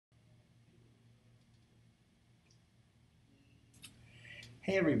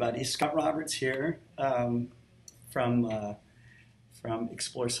Hey everybody, Scott Roberts here from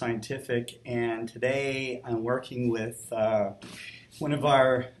Explore Scientific, and today I'm working with one of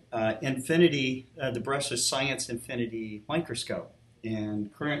our the BRESSER Science Infinity microscope.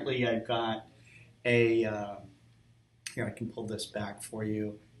 And currently I've got a, here I can pull this back for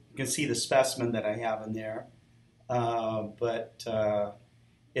you. You can see the specimen that I have in there, but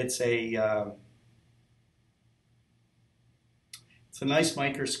it's a nice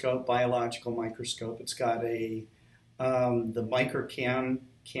microscope, biological microscope. It's got the MicroCam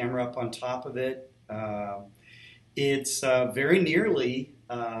camera up on top of it. It's very nearly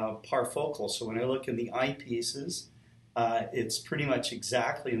parfocal, so when I look in the eyepieces, it's pretty much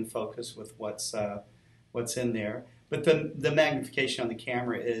exactly in focus with what's in there. But the magnification on the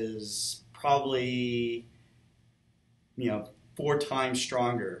camera is probably 4 times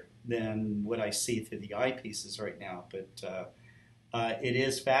stronger than what I see through the eyepieces right now. But it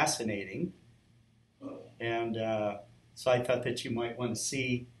is fascinating, and so I thought that you might want to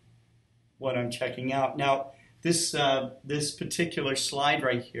see what I'm checking out. Now, this particular slide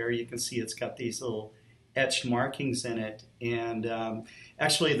right here, you can see it's got these little etched markings in it, and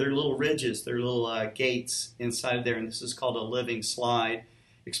actually they're little ridges, they're little gates inside of there, and this is called a living slide.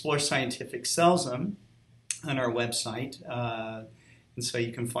 Explore Scientific sells them on our website, and so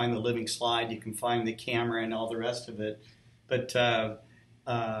you can find the living slide, you can find the camera and all the rest of it. But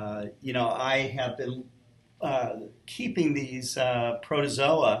I have been keeping these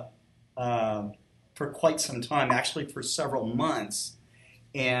protozoa for quite some time, actually for several months,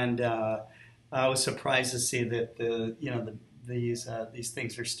 and I was surprised to see that these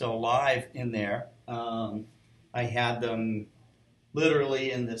things are still alive in there. I had them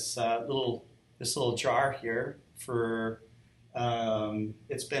literally in this little jar here for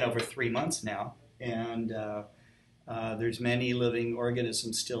it's been over 3 months now, and there's many living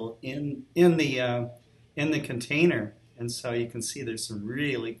organisms still in the container, and so you can see there's some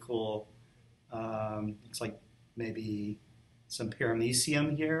really cool. Looks like maybe some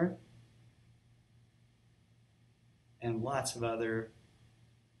paramecium here, and lots of other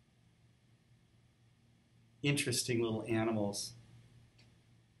interesting little animals.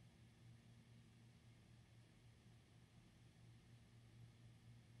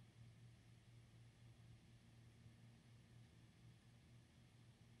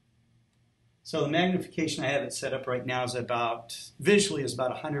 So the magnification I have it set up right now is visually is about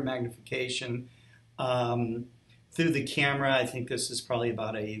 100 magnification. Through the camera, I think this is probably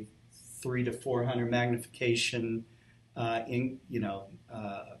about a 300 to 400 magnification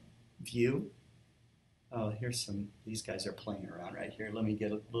view. Oh, these guys are playing around right here. Let me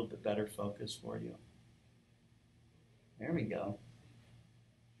get a little bit better focus for you. There we go.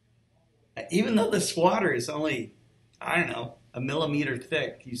 Even though this water is only, I don't know, a millimeter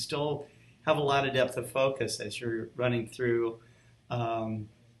thick, you still have a lot of depth of focus as you're running through the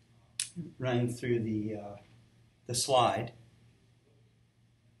slide.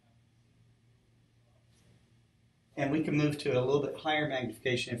 And we can move to a little bit higher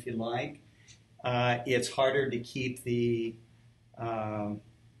magnification if you like. It's harder to keep the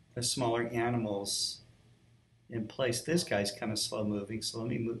smaller animals in place. This guy's kind of slow moving, so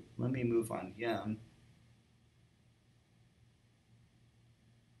let me move on him.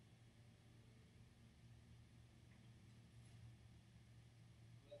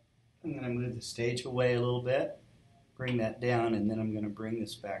 I'm going to move the stage away a little bit, bring that down, and then I'm going to bring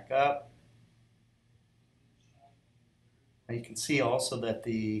this back up. Now you can see also that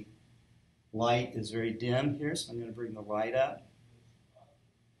the light is very dim here, so I'm going to bring the light up.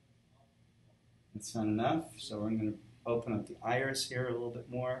 That's not enough, so we're going to open up the iris here a little bit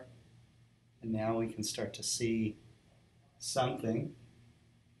more, and now we can start to see something.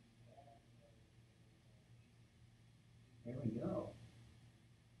 There we go.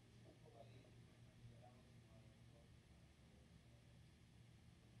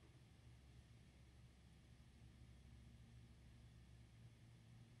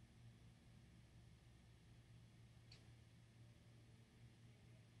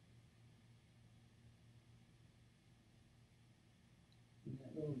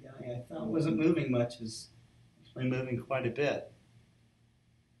 That little guy I thought wasn't moving much is actually moving quite a bit.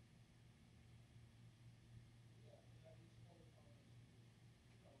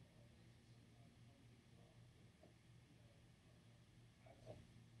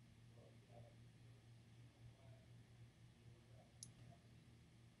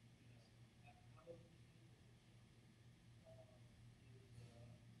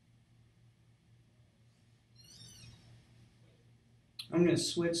 I'm going to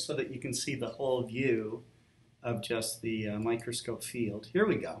switch so that you can see the whole view. of just the microscope field. Here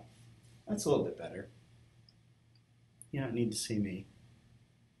we go. That's a little bit better. You don't need to see me.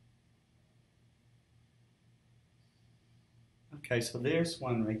 Okay, so there's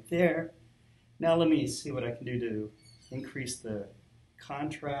one right there. Now let me see what I can do to increase the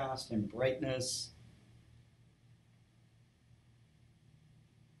contrast and brightness.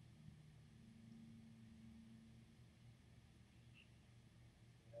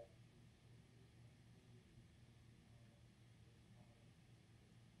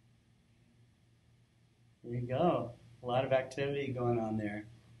 There you go. A lot of activity going on there.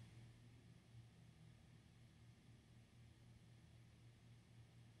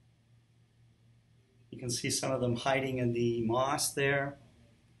 You can see some of them hiding in the moss there.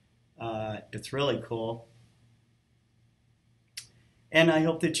 It's really cool. And I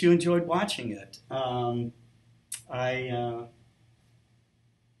hope that you enjoyed watching it. I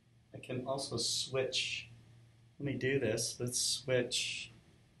can also switch. Let me do this. Let's switch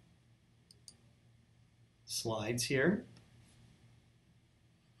slides here.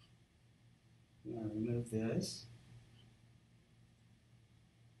 I'm going to remove this.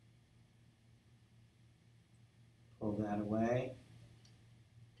 Pull that away.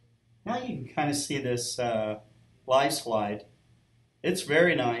 Now you can kind of see this live slide. It's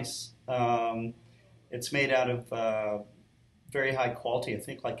very nice. It's made out of very high quality, I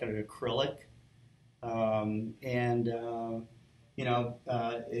think like an acrylic.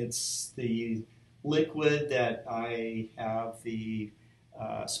 It's the liquid that I have the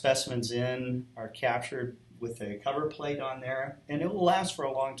specimens in are captured with a cover plate on there, and it will last for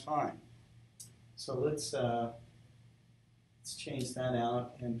a long time. So let's change that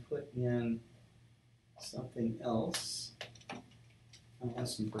out and put in something else. I have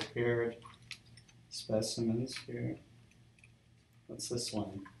some prepared specimens here. What's this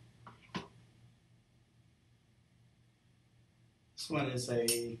one? This one is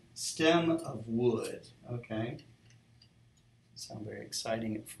a stem of wood. Okay. Sound very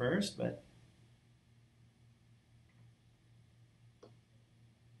exciting at first, but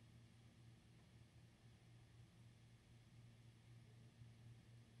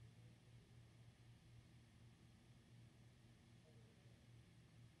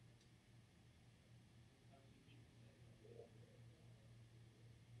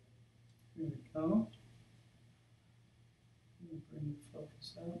here we go. Bring the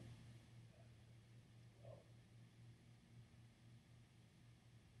focus up.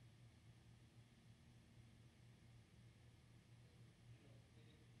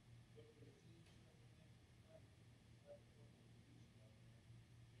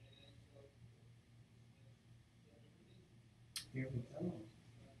 Here we go.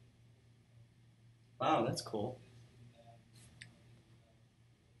 Wow, that's cool.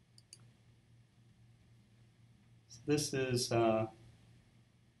 So this is,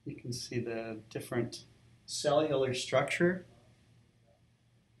 you can see the different cellular structure.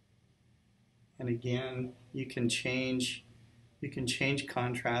 And again, you can change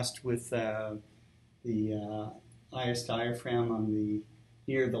contrast with the IS diaphragm on the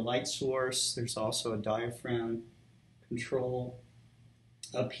near the light source. There's also a diaphragm control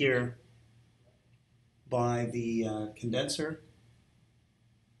up here by the condenser.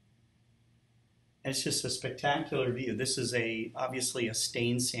 And it's just a spectacular view. This is obviously a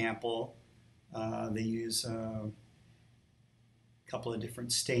stain sample. They use a couple of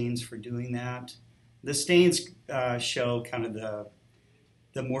different stains for doing that. The stains show kind of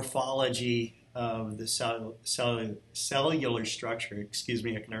the morphology of the cellular structure. Excuse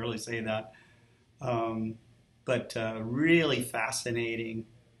me, I can hardly say that. But really fascinating.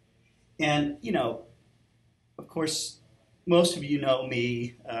 And, you know, of course, most of you know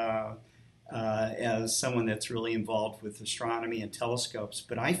me as someone that's really involved with astronomy and telescopes,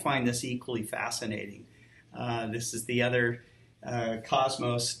 but I find this equally fascinating. This is the other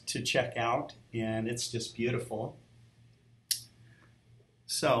cosmos to check out, and it's just beautiful.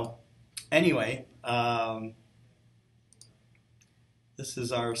 So, anyway, this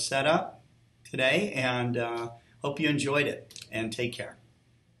is our setup today, and hope you enjoyed it, and take care.